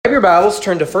Your Bibles,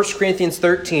 turn to 1 Corinthians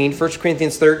 13. 1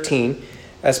 Corinthians 13,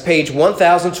 that's page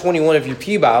 1021 of your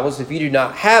pew Bibles. If you do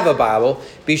not have a Bible,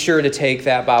 be sure to take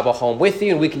that Bible home with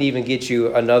you, and we can even get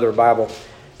you another Bible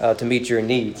to meet your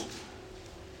needs.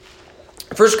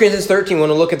 1 Corinthians 13, we want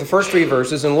to look at the first three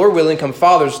verses, and Lord willing, come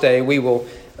Father's Day, we will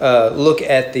look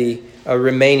at the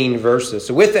remaining verses.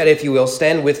 So with that, if you will,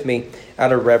 stand with me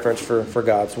out of reverence for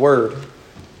God's Word.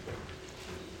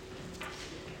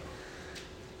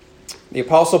 The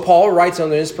Apostle Paul writes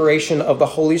under inspiration of the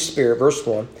Holy Spirit, verse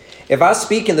 1, "If I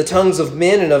speak in the tongues of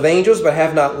men and of angels, but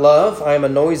have not love, I am a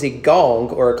noisy gong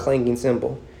or a clanging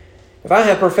cymbal. If I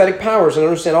have prophetic powers and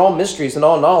understand all mysteries and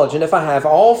all knowledge, and if I have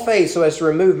all faith so as to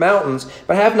remove mountains,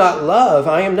 but have not love,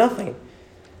 I am nothing.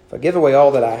 If I give away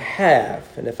all that I have,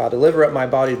 and if I deliver up my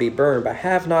body to be burned, but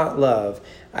have not love,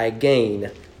 I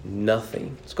gain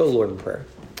nothing." Let's go to the Lord in prayer.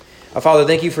 Father,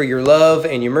 thank you for your love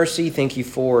and your mercy. Thank you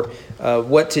for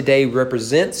what today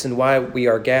represents and why we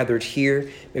are gathered here.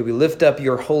 May we lift up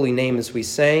your holy name as we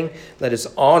sang. Let us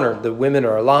honor the women in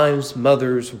our lives,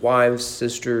 mothers, wives,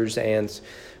 sisters, aunts,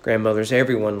 grandmothers,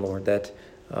 everyone, Lord, that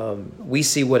we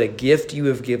see what a gift you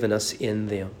have given us in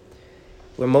them.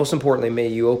 But most importantly, may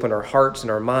you open our hearts and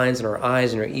our minds and our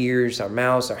eyes and our ears, our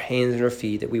mouths, our hands and our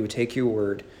feet, that we would take your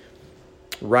word,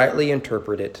 rightly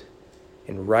interpret it,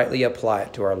 and rightly apply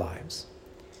it to our lives.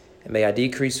 And may I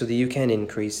decrease so that you can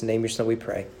increase. In the name of your Son we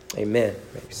pray. Amen.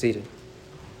 You may be seated.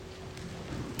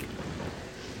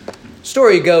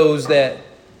 Story goes that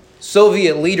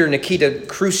Soviet leader Nikita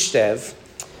Khrushchev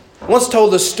once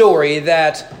told a story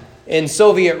that in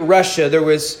Soviet Russia there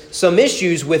was some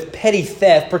issues with petty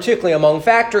theft, particularly among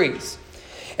factories.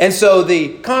 And so the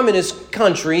communist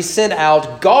country sent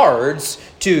out guards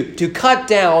to cut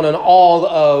down on all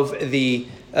of the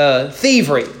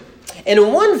thievery. And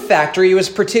in one factory, it was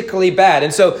particularly bad.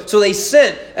 And so they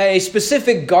sent a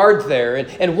specific guard there.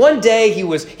 And one day he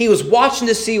was watching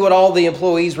to see what all the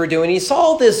employees were doing. He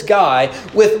saw this guy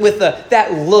with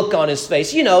that look on his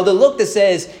face. You know, the look that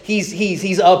says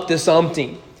he's up to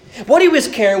something. What he was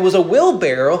carrying was a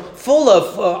wheelbarrow full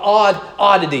of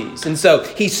oddities. And so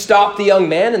he stopped the young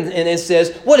man and it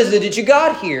says, "What is it that you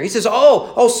got here?" He says,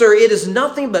 Oh, sir, it is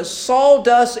nothing but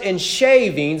sawdust and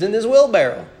shavings in this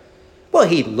wheelbarrow." Well,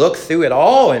 he looked through it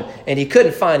all and he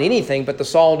couldn't find anything but the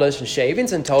sawdust and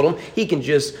shavings and told him he can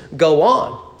just go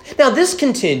on. Now, this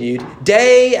continued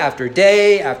day after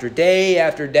day after day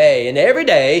after day. And every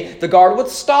day, the guard would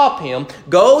stop him,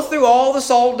 go through all the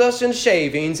sawdust and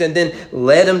shavings, and then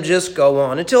let him just go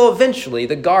on until eventually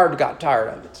the guard got tired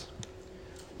of it.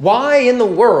 "Why in the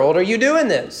world are you doing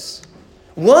this?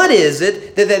 What is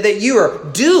it that you are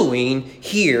doing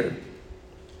here?"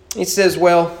 He says,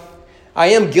 "Well, I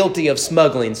am guilty of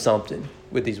smuggling something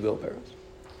with these wheelbarrows."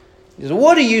 He says,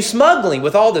 "What are you smuggling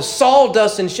with all the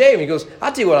sawdust and shaving?" He goes,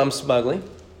 "I'll tell you what I'm smuggling.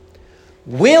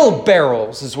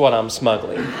 Wheelbarrows is what I'm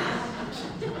smuggling."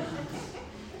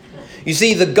 You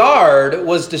see, the guard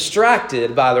was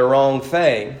distracted by the wrong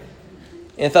thing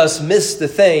and thus missed the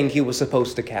thing he was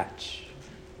supposed to catch.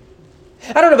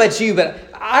 I don't know about you, but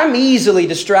I'm easily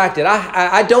distracted.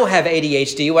 I don't have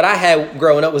ADHD. What I had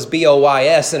growing up was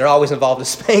BOYS, and it always involved a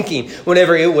spanking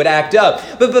whenever it would act up.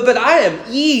 But I am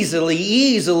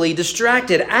easily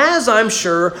distracted, as I'm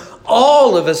sure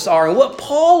all of us are. And what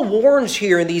Paul warns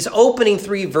here in these opening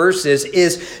three verses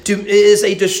is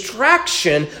a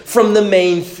distraction from the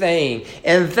main thing,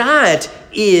 and that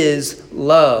is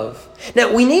love.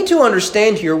 Now, we need to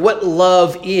understand here what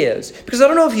love is, because I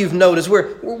don't know if you've noticed,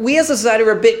 we as a society are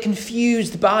a bit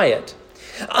confused by it.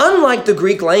 Unlike the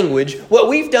Greek language, what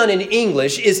we've done in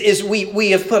English is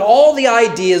we have put all the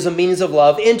ideas and meanings of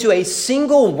love into a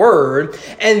single word,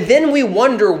 and then we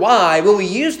wonder why, when we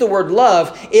use the word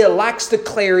love, it lacks the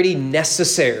clarity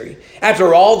necessary.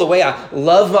 After all, the way I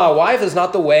love my wife is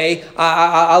not the way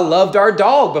I loved our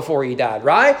dog before he died,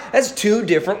 right? That's two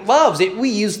different loves. We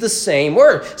use the same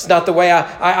word. It's not the way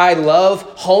I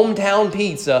love hometown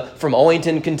pizza from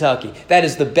Owington, Kentucky. That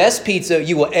is the best pizza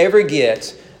you will ever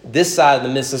get this side of the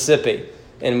Mississippi.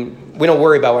 And we don't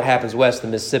worry about what happens west of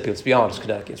the Mississippi. Let's be honest,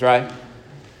 Kentuckians, right?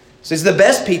 So it's the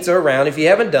best pizza around. If you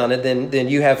haven't done it, then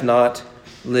you have not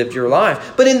lived your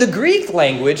life. But in the Greek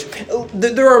language,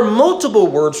 there are multiple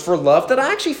words for love that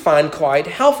I actually find quite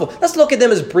helpful. Let's look at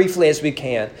them as briefly as we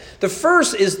can. The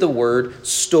first is the word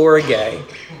storge.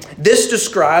 This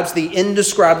describes the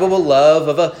indescribable love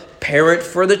of a parent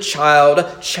for the child,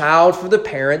 a child for the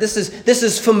parent. This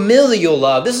is familial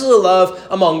love. This is a love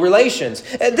among relations.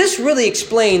 This really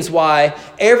explains why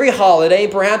every holiday,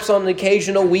 perhaps on an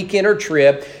occasional weekend or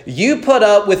trip, you put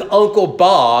up with Uncle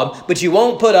Bob, but you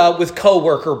won't put up with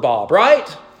coworker Bob, right?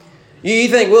 You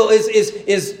think, well,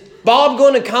 is Bob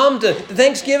going to come to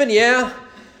Thanksgiving? Yeah.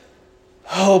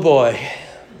 Oh boy.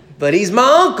 But he's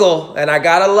my uncle and I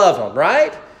got to love him,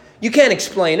 right? You can't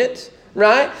explain it,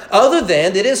 right? Other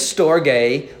than it is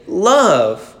storge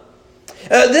love.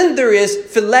 Then there is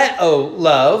phileo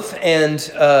love, and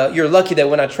you're lucky that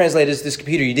when I translated this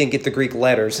computer, you didn't get the Greek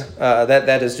letters.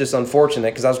 That is just unfortunate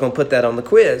because I was going to put that on the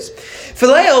quiz.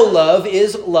 Phileo love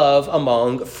is love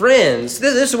among friends.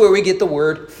 This is where we get the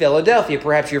word Philadelphia.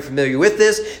 Perhaps you're familiar with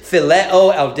this.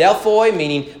 Phileo adelphoi,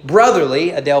 meaning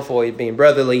brotherly, adelphoi being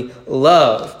brotherly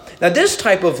love. Now, this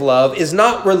type of love is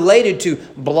not related to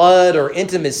blood or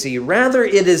intimacy. Rather,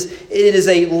 it is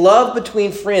a love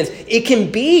between friends. It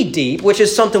can be deep, which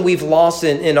is something we've lost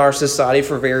in our society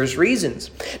for various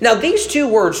reasons. Now, these two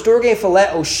words, storge and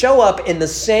phileo, show up in the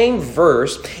same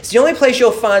verse. It's the only place you'll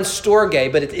find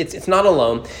storge, but it's not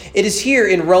alone. It is here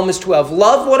in Romans 12.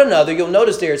 Love one another. You'll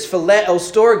notice there it's phileo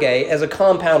storge as a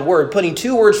compound word, putting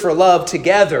two words for love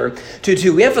together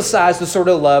to emphasize the sort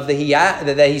of love that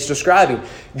he's describing.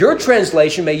 Your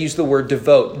translation may use the word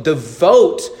devote.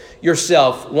 Devote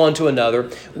yourself one to another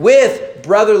with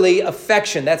brotherly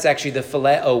affection. That's actually the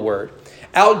phileo word.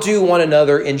 Outdo one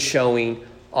another in showing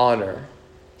honor.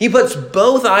 He puts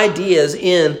both ideas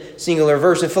in singular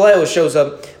verse, and phileo shows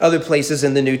up other places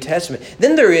in the New Testament.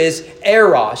 Then there is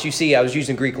eros. You see, I was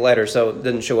using Greek letters, so it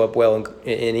doesn't show up well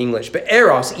in English. But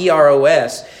eros,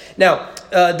 E-R-O-S. Now,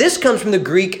 this comes from the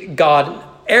Greek god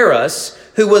Eros,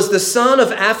 who was the son of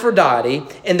Aphrodite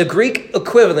and the Greek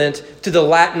equivalent to the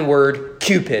Latin word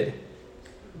Cupid.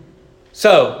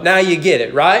 So, now you get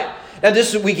it, right? Now,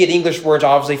 we get English words,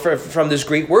 obviously, from this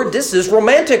Greek word. This is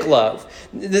romantic love.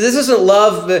 This isn't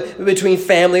love between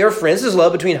family or friends. This is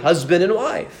love between husband and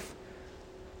wife.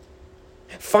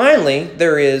 Finally,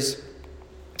 there is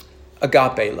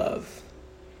agape love.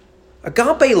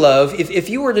 Agape love, if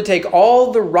you were to take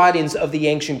all the writings of the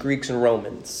ancient Greeks and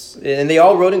Romans, and they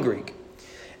all wrote in Greek,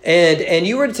 and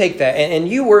you were to take that and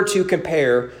you were to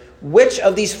compare which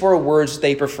of these four words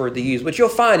they preferred to use, what you'll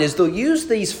find is they'll use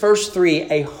these first three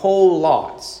a whole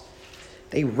lot.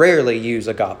 They rarely use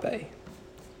agape.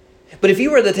 But if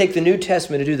you were to take the New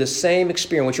Testament and do the same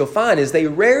experiment, what you'll find is they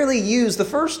rarely use the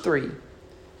first three.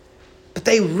 But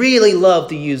they really love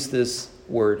to use this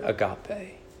word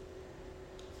agape.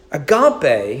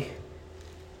 Agape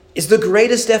is the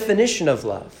greatest definition of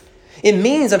love. It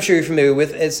means, I'm sure you're familiar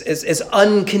with, is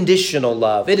unconditional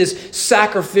love. It is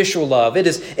sacrificial love. It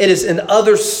is an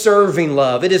other-serving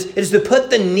love. It is to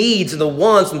put the needs and the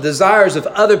wants and desires of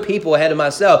other people ahead of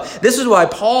myself. This is why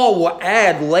Paul will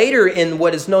add later in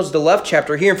what is known as the love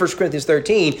chapter here in 1 Corinthians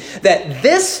 13 that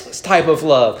this type of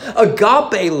love,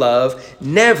 agape love,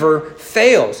 never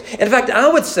fails. In fact, I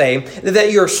would say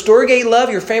that your storge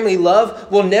love, your family love,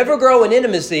 will never grow in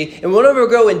intimacy and will never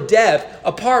grow in depth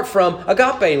apart from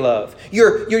agape love.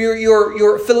 Your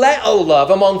phileo love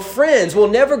among friends will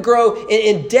never grow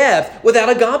in depth without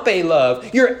agape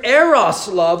love. Your eros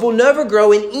love will never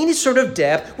grow in any sort of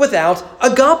depth without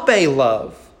agape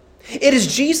love. It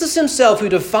is Jesus himself who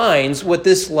defines what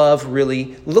this love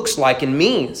really looks like and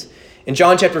means. In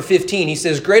John chapter 15, he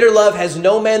says, "Greater love has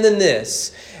no man than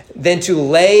this, than to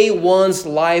lay one's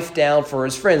life down for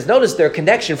his friends." Notice their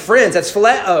connection. Friends, that's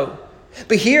phileo.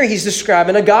 But here he's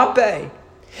describing agape.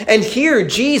 And here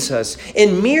Jesus,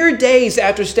 in mere days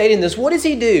after stating this, what does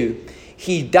he do?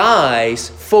 He dies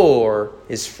for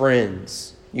his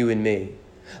friends, you and me.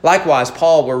 Likewise,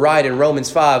 Paul will write in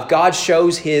Romans 5, God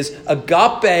shows his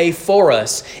agape for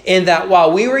us in that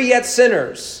while we were yet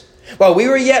sinners, while we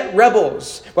were yet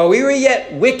rebels, while we were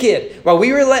yet wicked, while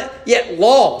we were yet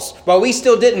lost, while we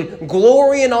still didn't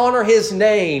glory and honor his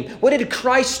name, what did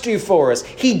Christ do for us?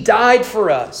 He died for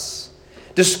us.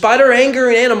 Despite our anger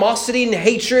and animosity and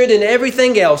hatred and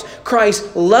everything else,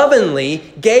 Christ lovingly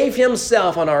gave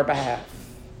himself on our behalf.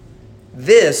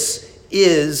 This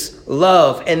is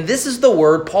love. And this is the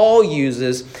word Paul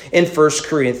uses in 1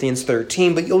 Corinthians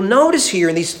 13. But you'll notice here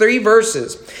in these three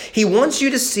verses, he wants you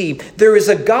to see there is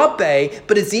agape,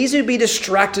 but it's easy to be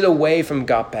distracted away from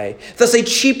agape. Thus a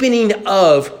cheapening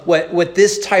of what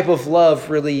this type of love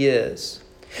really is.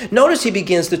 Notice he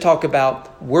begins to talk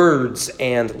about words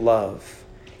and love.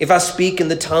 If I speak in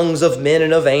the tongues of men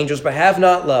and of angels, but have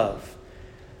not love,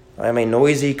 I am a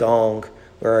noisy gong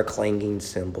or a clanging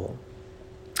cymbal.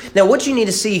 Now, what you need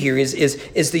to see here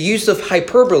is the use of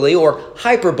hyperbole or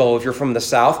hyperbole if you're from the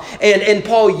South. And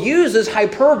Paul uses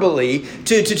hyperbole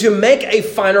to make a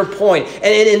finer point.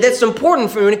 And that's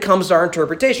important when it comes to our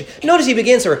interpretation. Notice he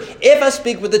begins here, if I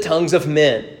speak with the tongues of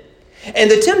men.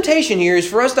 And the temptation here is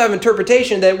for us to have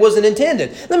interpretation that wasn't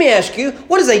intended. Let me ask you,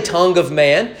 what is a tongue of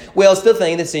man? Well, it's the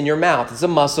thing that's in your mouth. It's a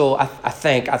muscle. I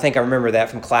think I remember that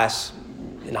from class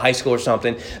in high school or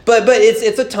something. But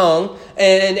it's a tongue,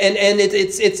 and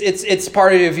it's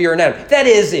part of your anatomy. That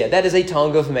is it. That is a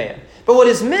tongue of man. But what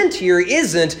is meant here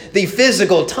isn't the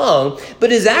physical tongue,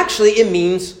 but it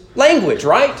means language,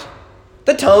 right?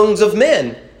 The tongues of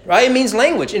men, right? It means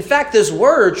language. In fact, this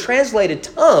word translated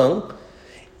tongue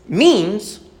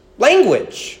means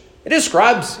language. It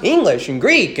describes English and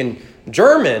Greek and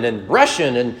German and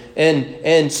Russian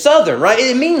and Southern, right?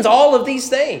 It means all of these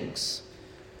things.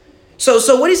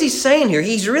 So what is he saying here?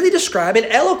 He's really describing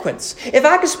eloquence. If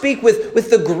I could speak with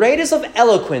the greatest of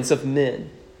eloquence of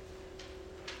men.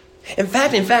 In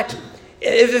fact,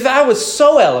 if I was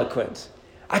so eloquent,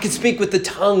 I could speak with the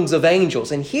tongues of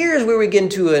angels. And here's where we get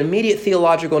into an immediate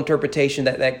theological interpretation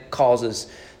that causes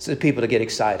people to get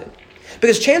excited.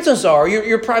 Because chances are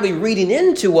you're probably reading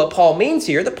into what Paul means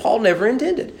here that Paul never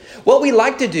intended. What we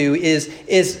like to do is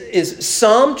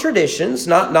some traditions,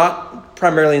 not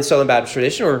primarily in Southern Baptist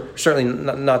tradition, or certainly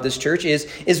not this church, is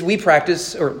they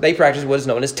practice what is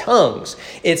known as tongues.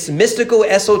 It's mystical,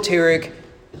 esoteric,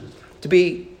 to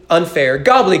be unfair,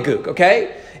 gobbledygook.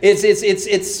 Okay,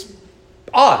 it's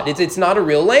odd. It's not a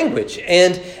real language,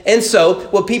 and so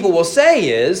what people will say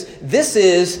is this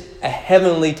is a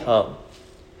heavenly tongue.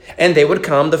 And they would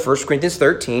come to 1 Corinthians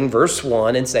 13, verse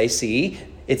 1, and say, see,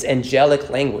 it's angelic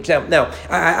language. Now,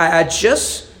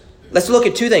 let's look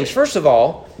at two things. First of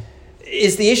all,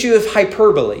 is the issue of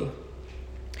hyperbole.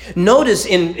 Notice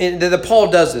that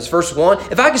Paul does this. Verse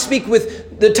 1, if I can speak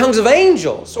with the tongues of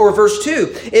angels, or verse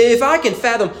 2, if I can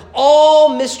fathom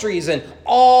all mysteries and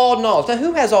all knowledge. Now,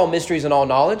 who has all mysteries and all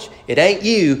knowledge? It ain't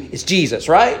you, it's Jesus,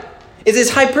 right? Is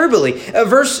this hyperbole?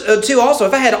 Verse 2 also,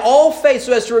 if I had all faith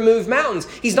so as to remove mountains.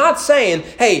 He's not saying,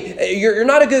 hey, you're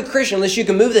not a good Christian unless you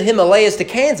can move the Himalayas to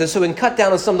Kansas so we can cut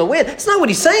down on some of the wind. That's not what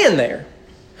he's saying there.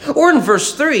 Or in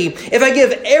verse 3, if I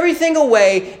give everything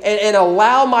away and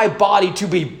allow my body to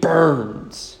be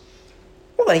burned.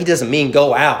 Well, he doesn't mean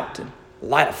go out and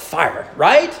light a fire,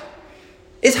 right?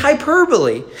 It's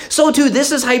hyperbole. So too,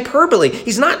 this is hyperbole.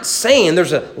 He's not saying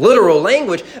there's a literal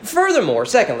language. Furthermore,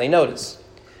 secondly, notice,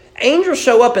 angels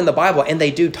show up in the Bible and they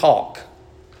do talk.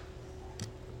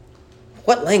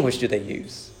 What language do they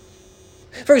use?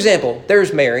 For example,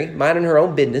 there's Mary, minding her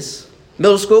own business,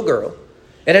 middle school girl.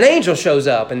 And an angel shows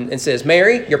up and says,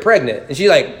 Mary, you're pregnant. And she's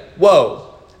like,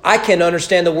 whoa, I can't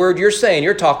understand the word you're saying.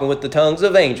 You're talking with the tongues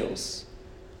of angels.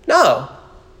 No.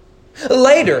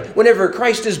 Later, whenever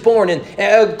Christ is born, and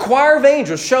a choir of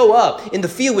angels show up in the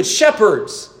field with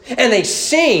shepherds. And they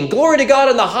sing, glory to God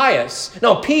in the highest.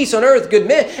 No, peace on earth, good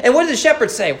men. And what did the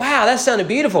shepherds say? Wow, that sounded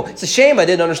beautiful. It's a shame I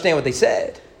didn't understand what they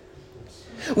said.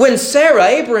 When Sarah,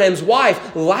 Abraham's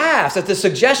wife, laughs at the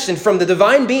suggestion from the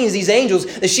divine beings, these angels,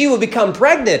 that she would become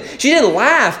pregnant, she didn't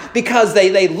laugh because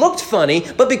they looked funny,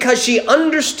 but because she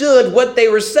understood what they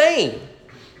were saying.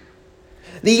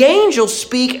 The angels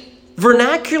speak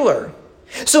vernacular.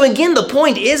 So again, the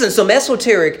point isn't some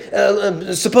esoteric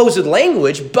supposed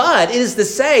language, but it is to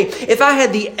say, if I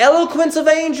had the eloquence of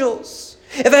angels,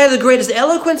 if I had the greatest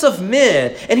eloquence of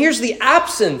men, and here's the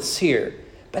absence here,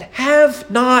 but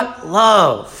have not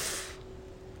love.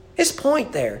 His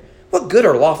point there, what good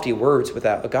are lofty words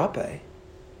without agape?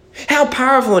 How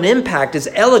powerful an impact is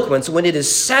eloquence when it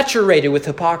is saturated with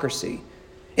hypocrisy?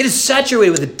 It is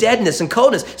saturated with deadness and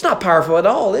coldness. It's not powerful at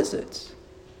all, is it?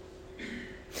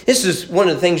 This is one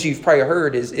of the things you've probably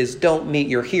heard is don't meet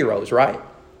your heroes, right?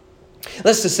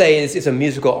 Let's just say it's a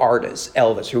musical artist,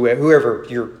 Elvis, whoever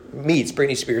meets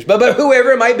Britney Spears, but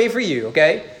whoever it might be for you,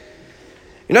 okay?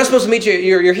 You're not supposed to meet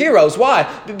your heroes. Why?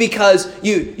 Because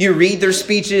you read their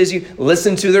speeches, you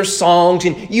listen to their songs,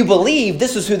 and you believe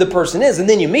this is who the person is, and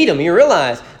then you meet them and you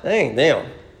realize, dang, damn,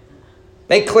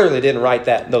 they clearly didn't write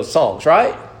those songs,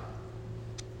 right?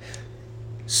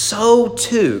 So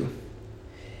too,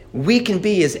 we can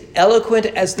be as eloquent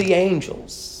as the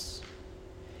angels,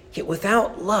 yet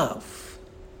without love,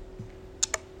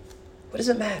 what does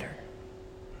it matter?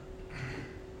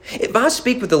 If I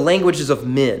speak with the languages of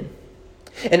men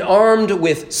and armed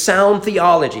with sound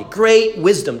theology, great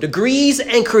wisdom, degrees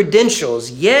and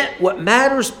credentials, yet what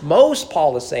matters most,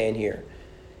 Paul is saying here,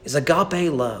 is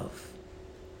agape love.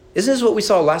 Isn't this what we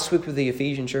saw last week with the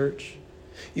Ephesian church?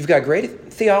 You've got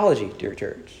great theology, dear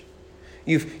church.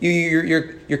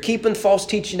 You're keeping false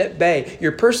teaching at bay.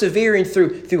 You're persevering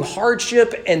through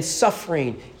hardship and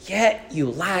suffering. Yet you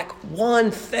lack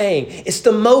one thing. It's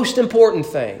the most important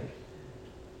thing.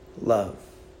 Love.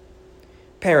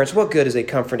 Parents, what good is a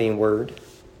comforting word,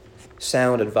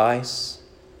 sound advice,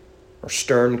 or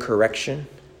stern correction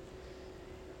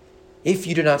if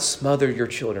you do not smother your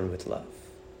children with love.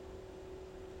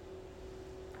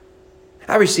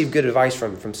 I received good advice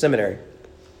from seminary.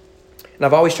 And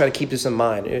I've always tried to keep this in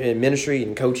mind in ministry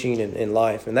and coaching and in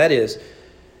life. And that is,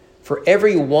 for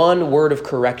every one word of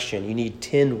correction, you need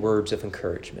 10 words of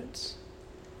encouragement.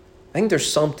 I think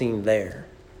there's something there.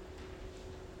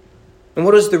 And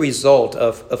what is the result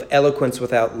of eloquence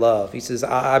without love? He says,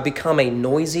 I become a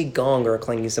noisy gong or a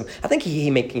clanging cymbal. I think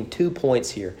he's making 2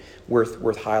 points here worth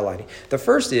highlighting. The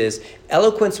first is,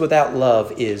 eloquence without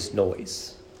love is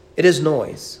noise. It is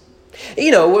noise.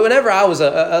 You know, whenever I was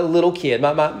a little kid,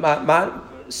 my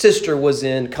sister was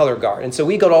in color guard. And so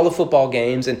we go to all the football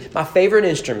games, and my favorite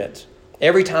instrument,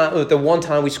 every time, the one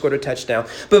time we scored a touchdown,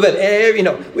 but you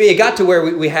know, it got to where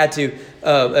we had to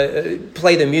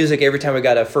play the music every time we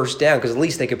got a first down, because at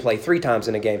least they could play 3 times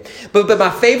in a game. But my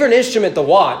favorite instrument to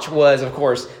watch was, of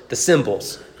course, the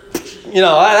cymbals. You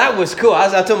know, that was cool.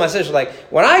 I told my sister, like,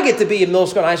 when I get to be in middle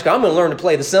school and high school, I'm going to learn to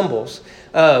play the cymbals.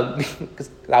 Because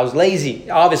I was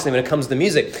lazy, obviously, when it comes to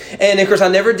music. And, of course, I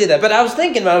never did that. But I was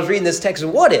thinking when I was reading this text,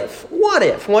 what if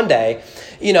one day,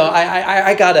 you know,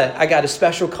 I got a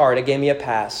special card. It gave me a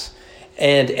pass.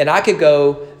 And I could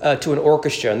go to an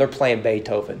orchestra, and they're playing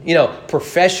Beethoven. You know,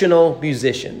 professional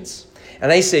musicians.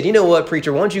 And they said, you know what,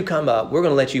 preacher, why don't you come up? We're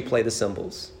going to let you play the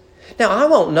cymbals. Now, I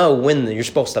won't know when you're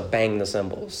supposed to bang the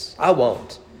cymbals. I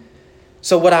won't.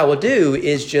 So what I will do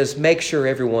is just make sure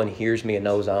everyone hears me and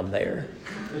knows I'm there.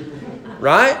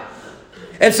 Right?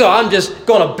 And so I'm just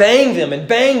going to bang them and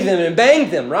bang them and bang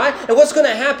them, right? And what's going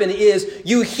to happen is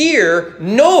you hear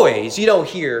noise. You don't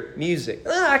hear music.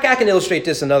 I can illustrate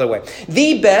this another way.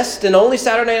 The best and only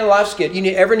Saturday Night Live skit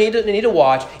you ever need to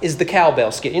watch is the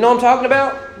cowbell skit. You know what I'm talking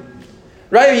about?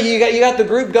 Right? You got the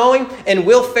group going, and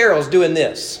Will Ferrell's doing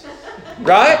this.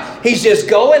 Right? He's just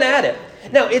going at it.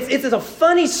 Now, it's a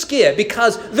funny skit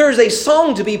because there's a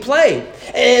song to be played.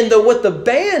 And what the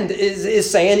band is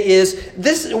saying is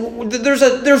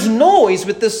there's noise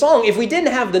with this song. If we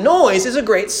didn't have the noise, it's a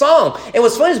great song. And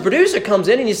what's funny is the producer comes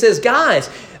in and he says, guys,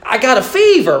 I got a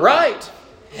fever, right?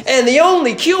 And the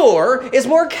only cure is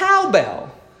more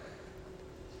cowbell.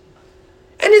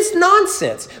 And it's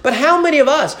nonsense. But how many of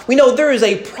us, we know there is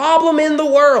a problem in the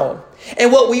world.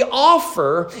 And what we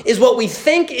offer is what we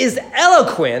think is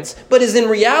eloquence, but is in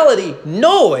reality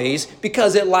noise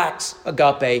because it lacks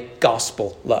agape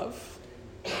gospel love.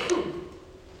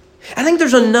 I think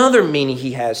there's another meaning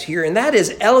he has here, and that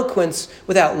is eloquence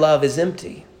without love is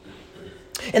empty.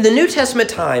 In the New Testament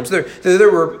times,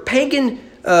 there were pagan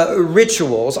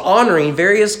rituals honoring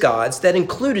various gods that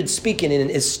included speaking in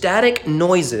ecstatic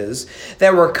noises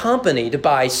that were accompanied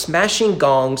by smashing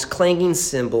gongs, clanging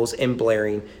cymbals, and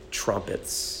blaring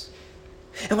trumpets.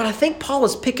 And what I think Paul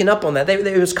is picking up on that,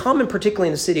 it was common particularly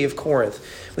in the city of Corinth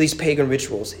with these pagan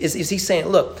rituals, is he's saying,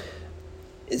 look,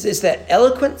 is that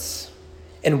eloquence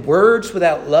and words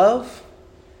without love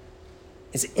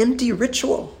is empty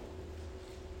ritual.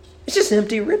 It's just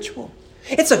empty ritual.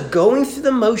 It's a going through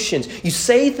the motions. You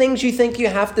say things you think you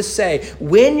have to say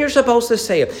when you're supposed to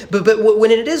say it. But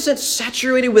when it isn't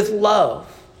saturated with love,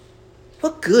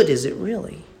 what good is it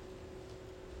really?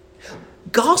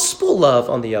 Gospel love,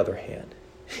 on the other hand,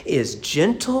 is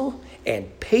gentle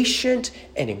and patient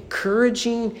and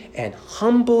encouraging and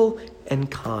humble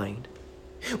and kind.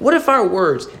 What if our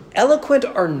words, eloquent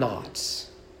or not,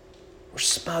 were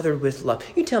smothered with love?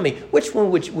 You tell me, which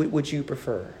one would you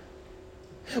prefer?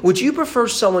 Would you prefer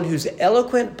someone who's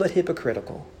eloquent but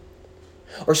hypocritical?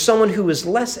 Or someone who is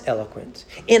less eloquent,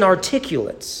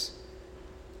 inarticulate,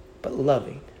 but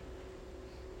loving?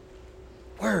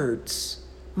 Words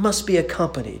must be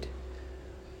accompanied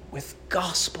with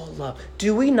gospel love.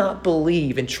 Do we not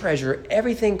believe and treasure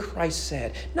everything Christ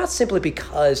said? Not simply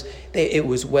because it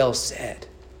was well said,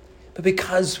 but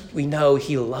because we know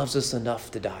he loves us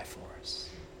enough to die for us.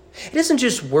 It isn't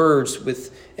just words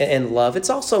and love. It's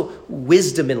also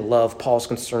wisdom and love Paul's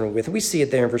concerned with. We see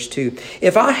it there in verse 2.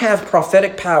 If I have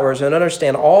prophetic powers and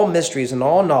understand all mysteries and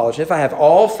all knowledge, if I have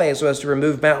all faith so as to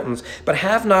remove mountains, but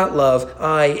have not love,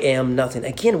 I am nothing.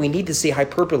 Again, we need to see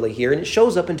hyperbole here, and it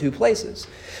shows up in 2 places.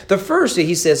 The first,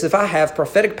 he says, if I have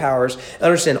prophetic powers and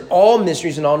understand all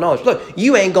mysteries and all knowledge. Look,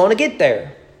 you ain't going to get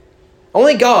there.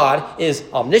 Only God is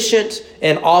omniscient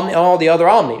and all the other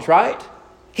omnis, right?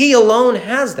 He alone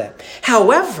has that.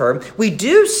 However, we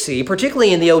do see,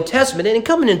 particularly in the Old Testament and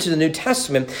coming into the New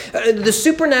Testament, the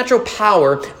supernatural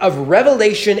power of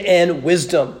revelation and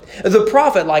wisdom. The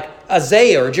prophet like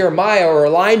Isaiah or Jeremiah or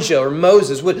Elijah or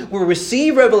Moses would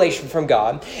receive revelation from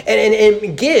God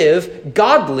and give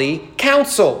godly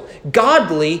counsel,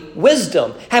 godly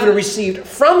wisdom. Having received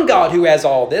from God who has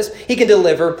all this, he can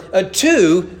deliver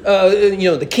to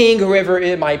the king, whoever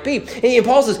it might be. And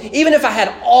Paul says, even if I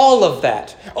had all of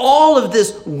that, all of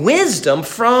this wisdom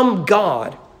from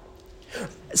God.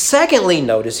 Secondly,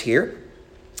 notice here,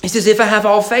 he says, if I have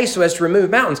all faith so as to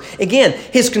remove mountains. Again,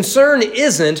 his concern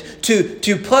isn't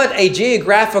to put a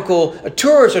geographical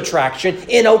tourist attraction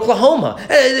in Oklahoma.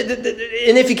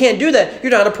 And if you can't do that,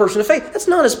 you're not a person of faith. That's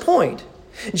not his point.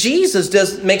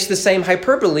 Jesus makes the same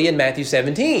hyperbole in Matthew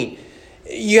 17.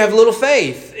 You have little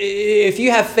faith. If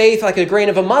you have faith like a grain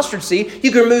of a mustard seed,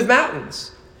 you can remove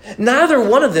mountains. Neither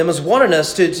one of them is wanting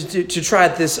us to try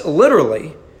this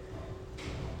literally,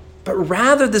 but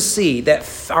rather to see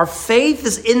that our faith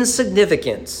is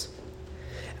insignificant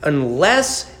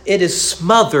unless it is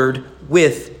smothered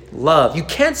with love. You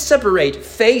can't separate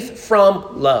faith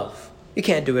from love. You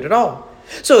can't do it at all.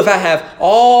 So if I have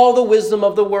all the wisdom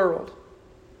of the world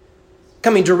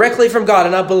coming directly from God,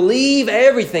 and I believe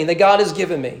everything that God has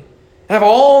given me, I have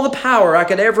all the power I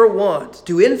could ever want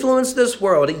to influence this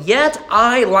world, yet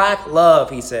I lack love,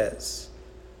 he says.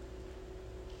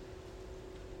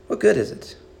 What good is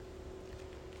it?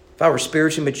 If I were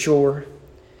spiritually mature,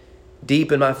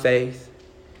 deep in my faith,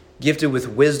 gifted with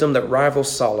wisdom that rivals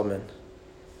Solomon,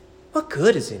 what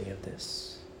good is any of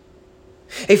this?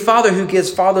 A father who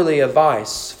gives fatherly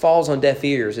advice falls on deaf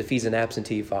ears if he's an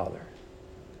absentee father.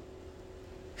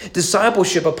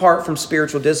 Discipleship apart from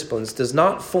spiritual disciplines does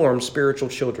not form spiritual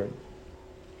children,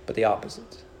 but the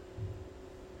opposite.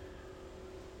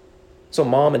 So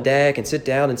mom and dad can sit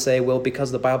down and say, well,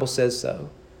 because the Bible says so,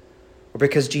 or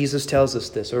because Jesus tells us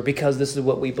this, or because this is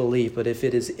what we believe. But if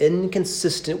it is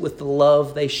inconsistent with the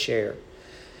love they share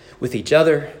with each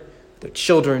other, their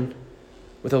children,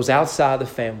 with those outside the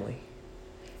family,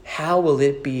 how will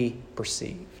it be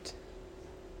perceived?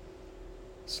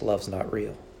 This love's not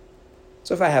real.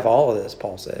 So if I have all of this,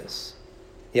 Paul says,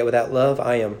 yet without love,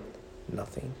 I am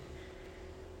nothing.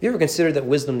 Have you ever considered that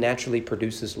wisdom naturally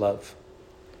produces love?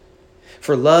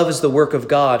 For love is the work of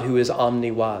God who is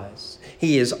omni-wise.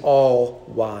 He is all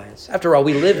wise. After all,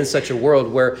 we live in such a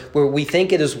world where we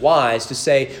think it is wise to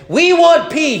say, we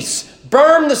want peace,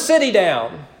 burn the city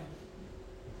down.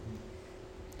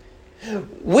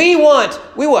 We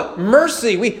want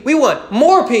mercy, we want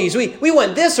more peace, we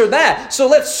want this or that, so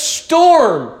let's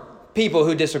storm people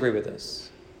who disagree with us.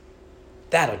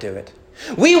 That'll do it.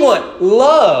 We want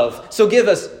love, so give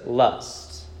us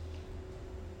lust.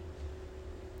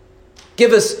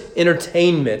 Give us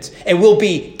entertainment, and we'll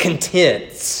be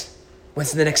content.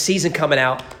 When's the next season coming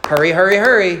out? Hurry, hurry,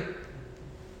 hurry.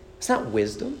 It's not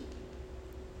wisdom.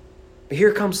 But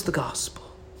here comes the gospel.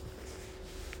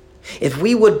 If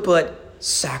we would but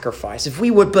sacrifice, if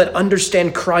we would but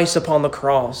understand Christ upon the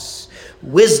cross,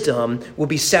 wisdom will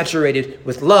be saturated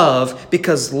with love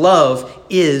because love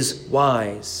is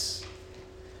wise.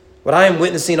 What I am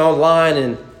witnessing online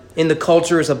and in the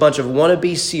culture is a bunch of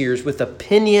wannabe seers with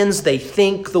opinions they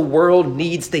think the world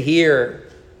needs to hear.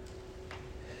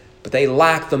 But they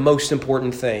lack the most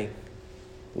important thing,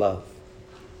 love.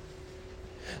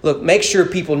 Look, make sure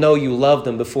people know you love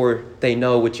them before they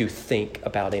know what you think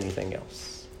about anything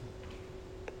else.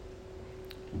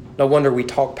 No wonder we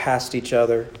talk past each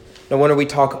other. No wonder we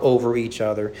talk over each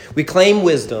other. We claim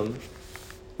wisdom.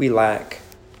 We lack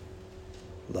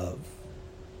love.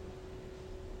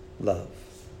 Love.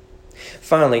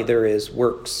 Finally, there is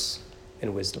works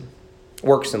and wisdom.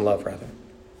 Works and love, rather.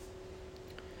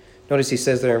 Notice he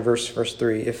says there in verse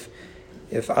 3,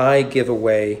 if I give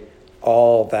away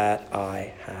all that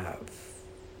I have.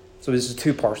 So this is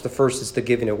two parts. The first is the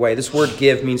giving away. This word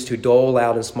give means to dole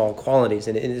out in small quantities,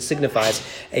 and it signifies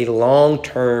a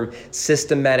long-term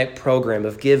systematic program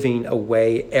of giving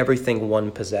away everything one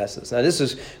possesses. Now this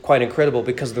is quite incredible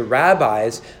because the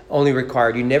rabbis only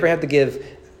required you never have to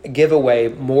give away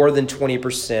more than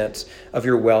 20% of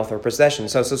your wealth or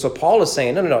possessions. So Paul is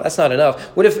saying, no, that's not enough.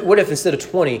 What if instead of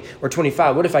 20 or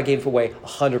 25, what if I gave away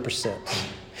 100%?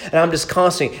 And I'm just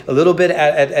constantly, a little bit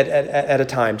at a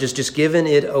time, just giving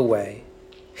it away.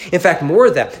 In fact, more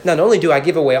of that. Not only do I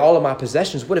give away all of my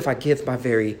possessions, what if I give my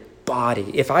very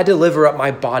body, if I deliver up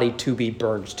my body to be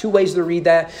burned. There's two ways to read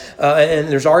that, and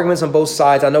there's arguments on both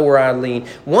sides. I know where I lean.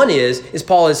 One is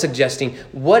Paul is suggesting,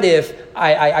 what if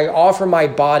I offer my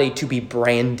body to be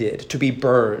branded, to be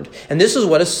burned? And this is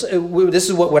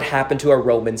what would happen to a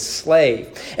Roman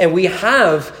slave. And we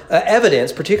have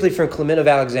evidence, particularly from Clement of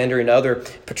Alexandria and other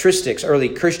patristics, early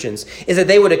Christians, is that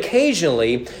they would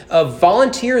occasionally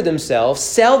volunteer themselves,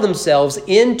 sell themselves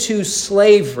into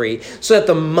slavery so that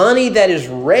the money that is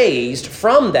raised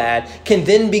from that can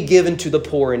then be given to the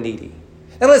poor and needy.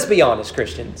 And let's be honest,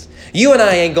 Christians. You and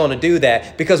I ain't going to do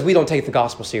that because we don't take the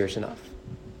gospel serious enough.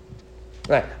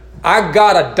 Right. I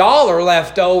got $1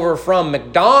 left over from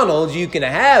McDonald's. You can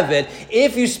have it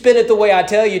if you spend it the way I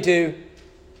tell you to.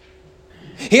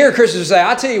 Here, Christians say,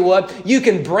 I tell you what, you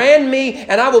can brand me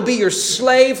and I will be your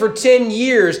slave for 10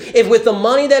 years. If with the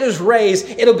money that is raised,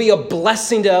 it'll be a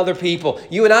blessing to other people.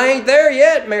 You and I ain't there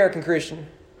yet, American Christian.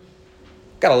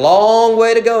 Got a long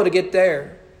way to go to get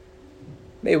there.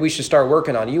 Maybe we should start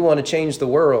working on it. You want to change the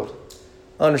world.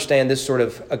 Understand this sort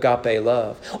of agape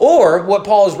love. Or what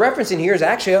Paul is referencing here is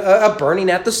actually a burning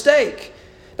at the stake.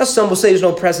 Now, some will say there's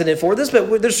no precedent for this,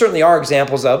 but there certainly are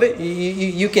examples of it.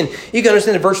 You can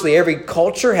understand that virtually every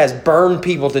culture has burned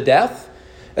people to death.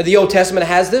 The Old Testament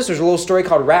has this. There's a little story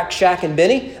called Rack, Shack, and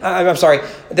Benny. I'm sorry,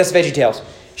 that's VeggieTales.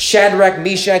 Shadrach,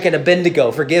 Meshach, and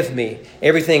Abednego. Forgive me.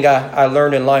 Everything I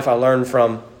learned in life, I learned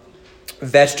from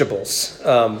vegetables,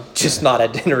 just not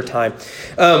at dinner time.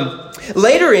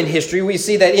 Later in history, we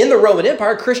see that in the Roman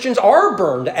Empire, Christians are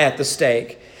burned at the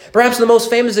stake. Perhaps the most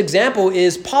famous example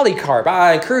is Polycarp.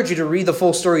 I encourage you to read the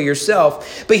full story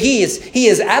yourself. But he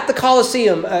is at the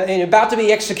Colosseum and about to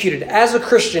be executed as a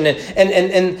Christian.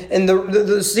 And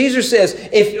the Caesar says,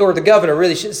 or the governor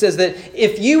really says that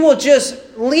if you will just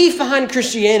leave behind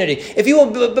Christianity, if you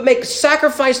will make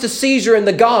sacrifice to Caesar and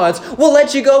the gods, we'll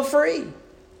let you go free.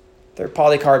 There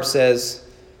Polycarp says,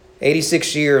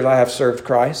 86 years I have served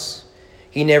Christ.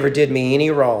 He never did me any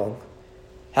wrong.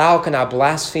 How can I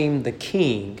blaspheme the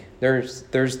king? There's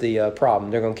the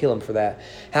problem. They're going to kill him for that.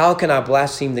 How can I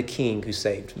blaspheme the king who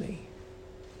saved me?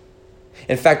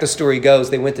 In fact, the story goes,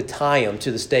 they went to tie him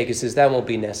to the stake. It says, that won't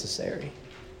be necessary.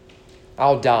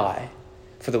 I'll die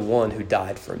for the one who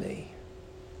died for me.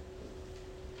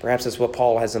 Perhaps that's what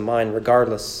Paul has in mind.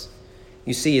 Regardless,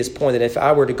 you see his point that if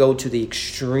I were to go to the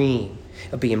extreme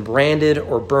of being branded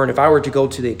or burned, if I were to go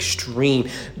to the extreme,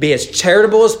 be as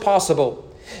charitable as possible,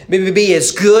 maybe be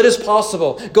as good as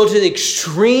possible, go to the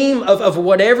extreme of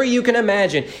whatever you can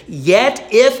imagine, yet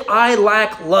if I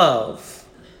lack love,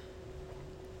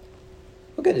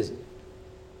 what good is it?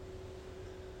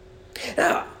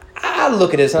 Now, I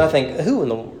look at this and I think, who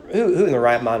in the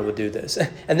right mind would do this?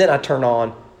 And then I turn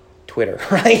on Twitter,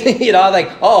 right? I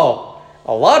think,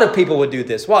 a lot of people would do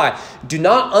this. Why? Do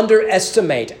not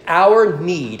underestimate our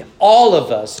need, all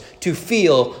of us, to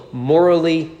feel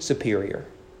morally superior.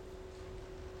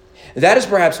 That is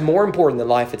perhaps more important than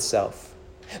life itself.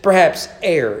 Perhaps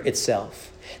air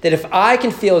itself. That if I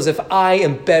can feel as if I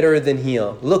am better than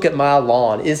him, look at my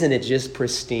lawn. Isn't it just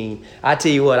pristine? I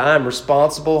tell you what, I'm a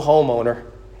responsible homeowner.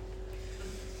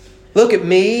 Look at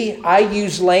me. I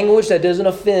use language that doesn't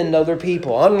offend other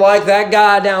people. Unlike that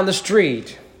guy down the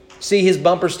street. See his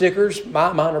bumper stickers?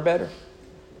 Mine are better.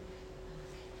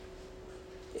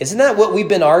 Isn't that what we've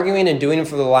been arguing and doing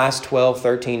for the last 12,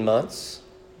 13 months?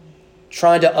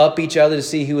 Trying to up each other to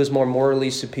see who is more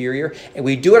morally superior. And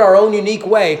we do it our own unique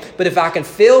way. But if I can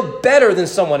feel better than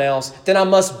someone else, then I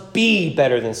must be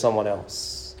better than someone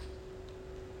else.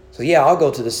 So yeah, I'll go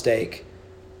to the stake.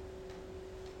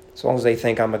 As long as they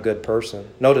think I'm a good person.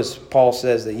 Notice Paul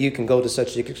says that you can go to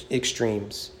such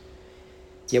extremes.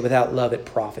 Yet without love, it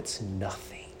profits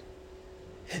nothing.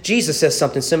 Jesus says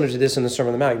something similar to this in the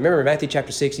Sermon on the Mount. Remember in Matthew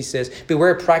chapter 6, he says,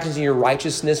 beware of practicing your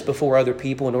righteousness before other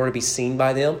people in order to be seen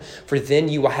by them, for then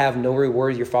you will have no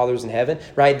reward of your Father's in heaven.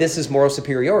 Right? This is moral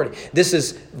superiority. This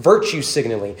is virtue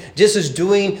signaling. This is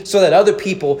doing so that other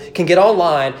people can get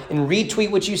online and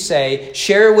retweet what you say,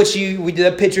 share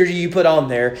the picture you put on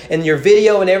there, and your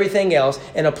video and everything else,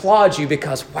 and applaud you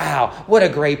because, wow, what a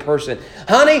great person.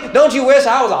 Honey, don't you wish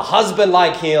I was a husband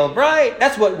like him? Right?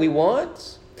 That's what we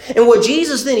want. And what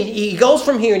Jesus then, he goes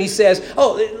from here and he says,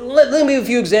 let me give you a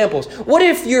few examples. What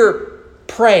if you're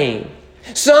praying?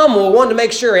 Some will want to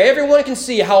make sure everyone can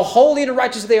see how holy and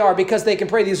righteous they are because they can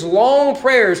pray these long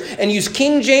prayers and use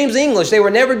King James English they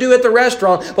would never do at the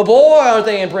restaurant. But boy, aren't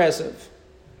they impressive.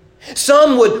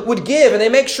 Some would give, and they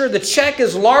make sure the check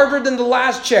is larger than the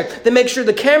last check. They make sure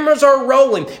the cameras are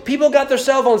rolling. People got their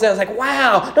cell phones out. It's like,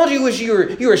 wow, don't you wish you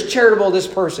were as charitable as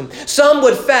this person? Some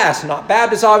would fast, not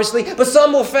Baptists obviously, but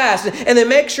some will fast. And they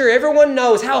make sure everyone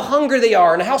knows how hungry they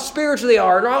are and how spiritual they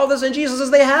are and all this. And Jesus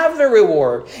says they have their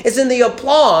reward. It's in the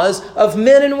applause of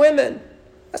men and women.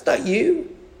 That's not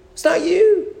you. It's not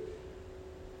you.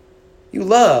 You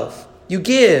love. You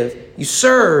give, you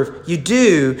serve, you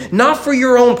do, not for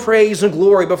your own praise and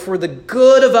glory, but for the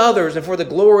good of others and for the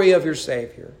glory of your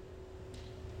Savior.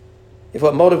 If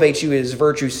what motivates you is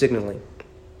virtue signaling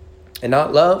and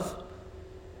not love,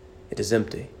 it is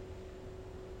empty.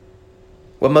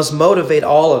 What must motivate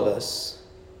all of us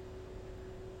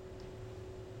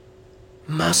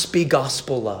must be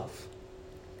gospel love.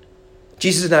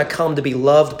 Jesus did not come to be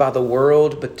loved by the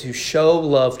world, but to show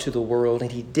love to the world,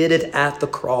 and he did it at the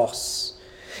cross.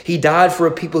 He died for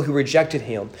a people who rejected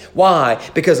him. Why?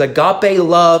 Because agape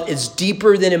love is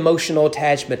deeper than emotional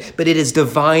attachment, but it is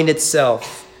divine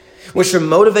itself, which should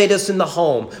motivate us in the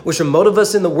home, which should motivate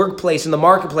us in the workplace, in the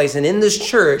marketplace, and in this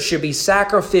church should be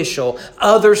sacrificial,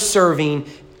 other-serving,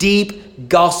 deep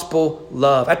gospel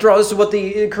love. After all, this is what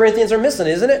the Corinthians are missing,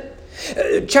 isn't it?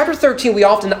 Chapter 13, we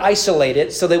often isolate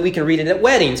it so that we can read it at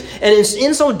weddings. And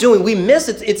in so doing, we miss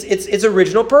its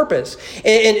original purpose.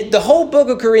 And the whole book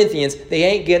of Corinthians, they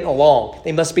ain't getting along.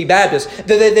 They must be Baptists.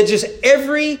 They just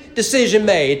every decision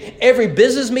made, every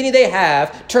business meeting they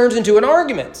have turns into an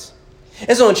argument.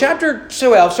 And so in chapter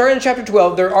 12, starting in chapter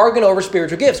 12, they're arguing over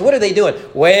spiritual gifts. What are they doing?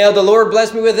 Well, the Lord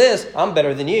blessed me with this. I'm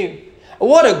better than you.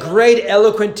 What a great,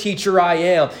 eloquent teacher I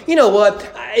am. You know what?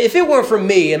 If it weren't for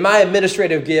me and my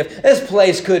administrative gift, this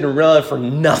place couldn't run for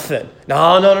nothing.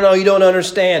 No, you don't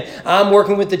understand. I'm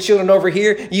working with the children over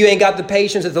here. You ain't got the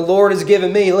patience that the Lord has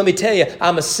given me. Let me tell you,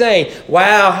 I'm a saint.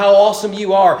 Wow, how awesome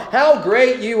you are. How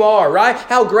great you are, right?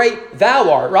 How great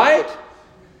thou art, right?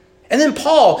 And then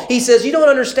Paul, he says, you don't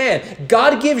understand.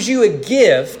 God gives you a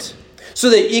gift so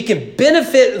that you can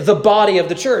benefit the body of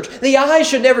the church. The eye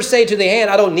should never say to the hand,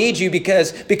 I don't need you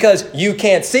because you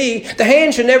can't see. The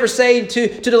hand should never say to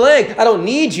the leg, I don't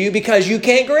need you because you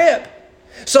can't grip.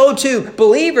 So too,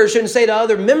 believers shouldn't say to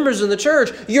other members of the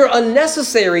church, you're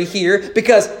unnecessary here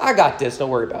because I got this, don't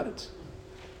worry about it.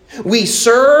 We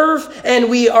serve and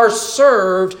we are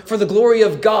served for the glory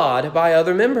of God by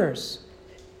other members.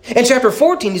 In chapter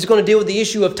 14, he's going to deal with the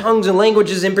issue of tongues and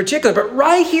languages in particular. But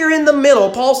right here in the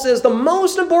middle, Paul says the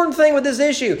most important thing with this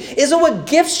issue isn't what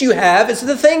gifts you have, it's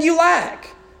the thing you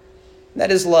lack.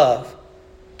 That is love.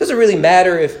 It doesn't really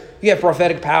matter if you have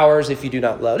prophetic powers if you do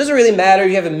not love. It doesn't really matter if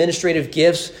you have administrative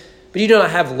gifts, but you do not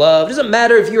have love. It doesn't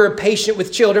matter if you're a patient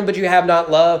with children, but you have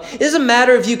not love. It doesn't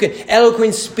matter if you can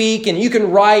eloquently speak and you can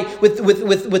write with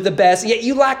the best, yet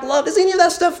you lack love. Does any of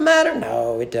that stuff matter?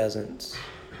 No, it doesn't.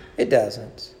 It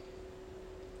doesn't.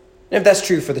 And if that's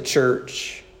true for the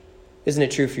church, isn't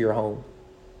it true for your home?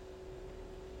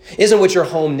 Isn't what your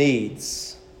home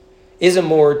needs? Isn't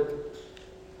more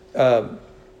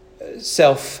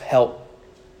self-help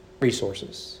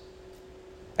resources?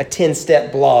 A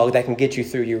 10-step blog that can get you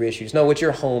through your issues. No, what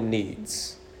your home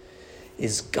needs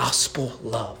is gospel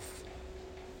love.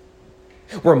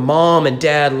 Where mom and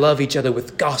dad love each other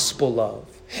with gospel love.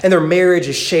 And their marriage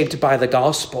is shaped by the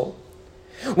gospel.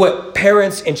 What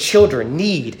parents and children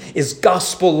need is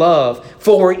gospel love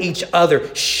for each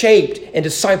other, shaped and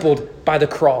discipled by the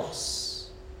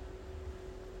cross.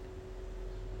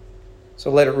 So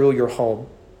let it rule your home.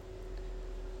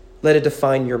 Let it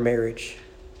define your marriage.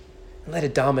 And let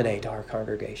it dominate our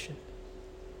congregation.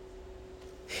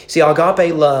 See,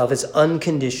 agape love is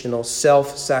unconditional,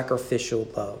 self-sacrificial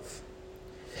love.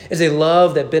 It's a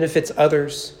love that benefits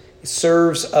others, it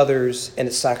serves others, and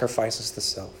it sacrifices the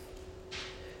self.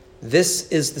 This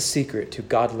is the secret to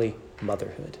godly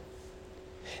motherhood.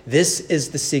 This is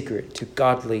the secret to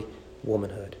godly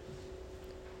womanhood.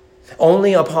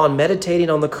 Only upon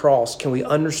meditating on the cross can we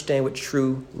understand what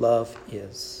true love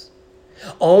is.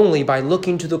 Only by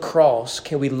looking to the cross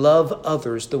can we love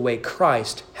others the way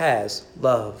Christ has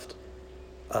loved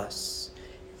us.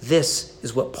 This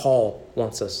is what Paul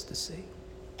wants us to see.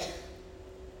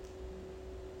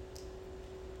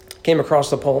 Came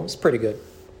across the poem. It's pretty good.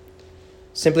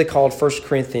 Simply called 1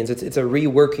 Corinthians. It's a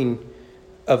reworking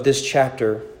of this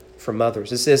chapter for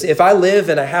mothers. It says, if I live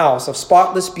in a house of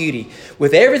spotless beauty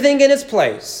with everything in its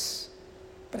place,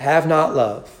 but have not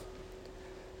love,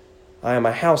 I am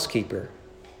a housekeeper,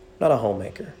 not a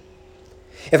homemaker.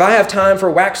 If I have time for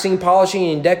waxing, polishing,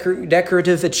 and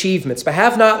decorative achievements, but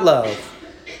have not love,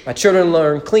 my children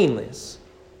learn cleanliness,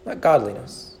 not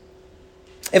godliness.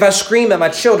 If I scream at my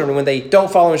children when they don't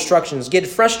follow instructions, get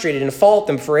frustrated and fault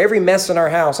them for every mess in our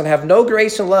house, and have no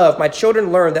grace and love, my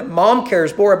children learn that mom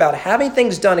cares more about having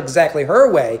things done exactly her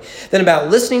way than about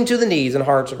listening to the needs and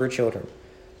hearts of her children.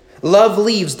 Love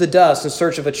leaves the dust in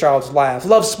search of a child's laugh.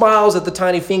 Love smiles at the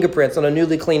tiny fingerprints on a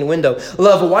newly cleaned window.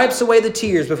 Love wipes away the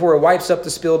tears before it wipes up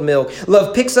the spilled milk.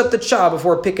 Love picks up the child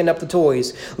before picking up the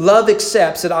toys. Love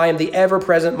accepts that I am the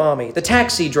ever-present mommy, the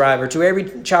taxi driver to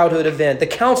every childhood event, the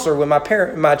counselor when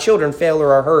my children fail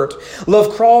or are hurt.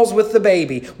 Love crawls with the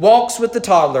baby, walks with the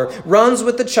toddler, runs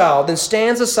with the child, then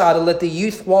stands aside to let the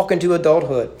youth walk into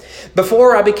adulthood.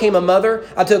 Before I became a mother,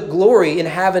 I took glory in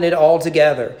having it all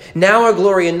together. Now I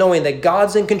glory in knowing that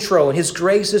God's in control and His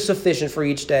grace is sufficient for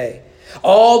each day.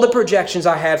 All the projections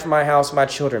I had for my house and my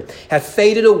children have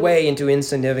faded away into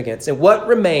insignificance, and what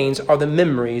remains are the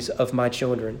memories of my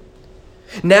children.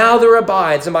 Now there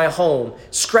abides in my home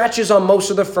scratches on most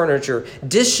of the furniture,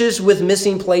 dishes with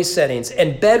missing place settings,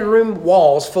 and bedroom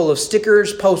walls full of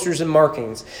stickers, posters, and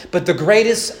markings. But the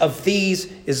greatest of these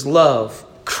is love,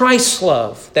 Christ's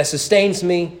love that sustains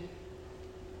me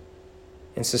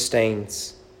and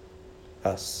sustains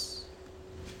us.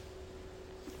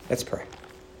 Let's pray.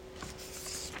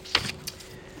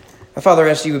 Father, I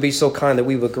ask you would be so kind that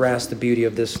we would grasp the beauty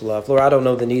of this love. Lord, I don't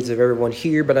know the needs of everyone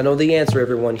here, but I know the answer of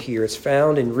everyone here is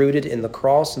found and rooted in the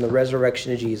cross and the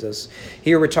resurrection of Jesus.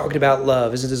 Here we're talking about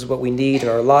love. Isn't this what we need in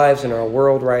our lives, in our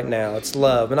world right now? It's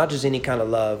love, but not just any kind of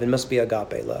love. It must be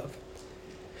agape love.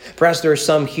 Perhaps there are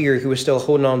some here who are still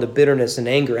holding on to bitterness and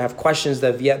anger, have questions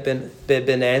that have yet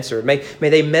been answered. May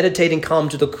they meditate and come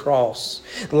to the cross,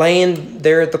 laying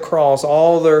there at the cross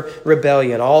all their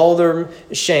rebellion, all their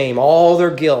shame, all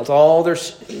their guilt, all their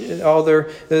sin,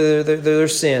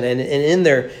 and in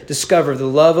there discover the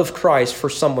love of Christ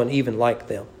for someone even like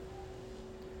them.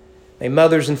 May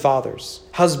mothers and fathers,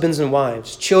 husbands and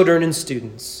wives, children and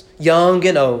students, young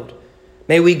and old,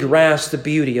 may we grasp the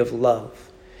beauty of love.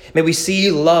 May we see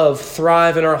love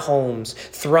thrive in our homes,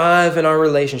 thrive in our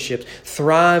relationships,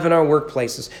 thrive in our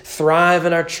workplaces, thrive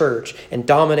in our church, and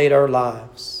dominate our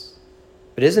lives.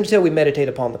 But it isn't until we meditate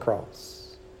upon the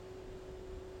cross,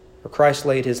 where Christ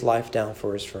laid His life down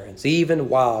for His friends, even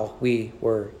while we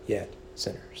were yet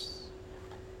sinners.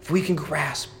 If we can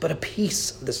grasp but a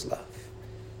piece of this love,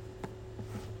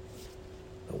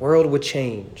 the world would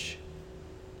change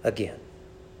again.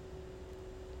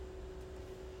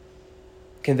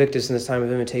 Convict us in this time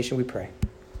of invitation, we pray.